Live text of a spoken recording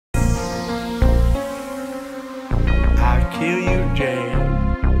kill you, Jay.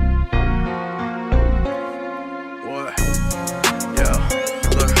 What? Yo,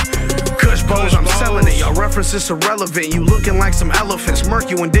 look. Kush bowls, I'm selling it. Y'all references irrelevant. You looking like some elephants. Murk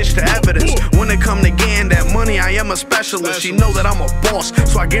you and dish the evidence. When it come to getting that money, I am a specialist. She know that I'm a boss,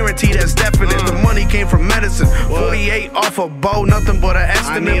 so I guarantee that's definite. The money came from medicine. 48 off a bow, nothing but an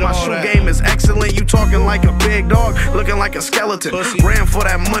estimate. My shoe game is excellent. You talking like a big dog, looking like a skeleton. Ran for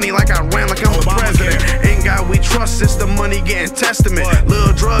that money like I ran like I'm the president. Ain't God we trust, it's the money getting testament.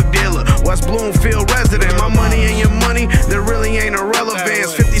 Little drug dealer, West Bloomfield resident. My money ain't your money, there really ain't a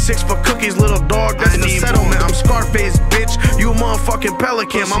relevance. 56 for cookies, little dog, that's the settlement. I'm Scarface, bitch, you a motherfucking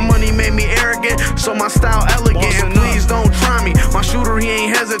pelican. My money made me arrogant, so my style elegant. And please don't try me, my shooter he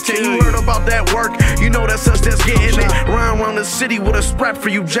ain't hesitant. You heard about that work, you know that's us that's getting it. Run around the city with a strap for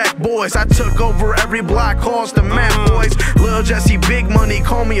you jack boys. I took over every block, calls the mad boys. Lil Jesse, big money,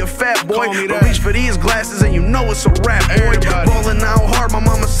 call me a fat boy. But reach for these glasses and you know it's a rap boy. Ballin' out hard, my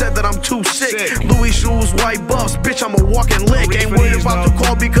mama said that I'm too sick. Louis shoes, white buffs, bitch I'm a walking lick. Ain't worried about the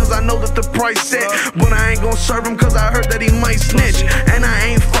call because I know that the price set. But I ain't gon' serve him cause I heard that he might snitch. And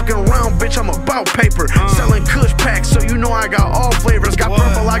I ain't fucking around, bitch, I'm about paper. Selling Kush packs, so you know I got all flavors. Got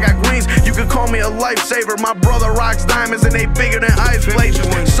purple, I got greens, you can call me a lifesaver. My brother rocks diamonds and they bigger than ice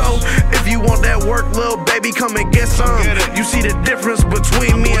glaciers. So if you want that work, little baby, come and get some. You see the difference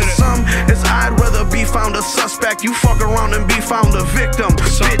between me and some is I'd rather be found a suspect. You fuck around and be found a victim.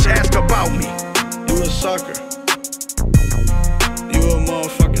 Bitch, ask about me. You a sucker.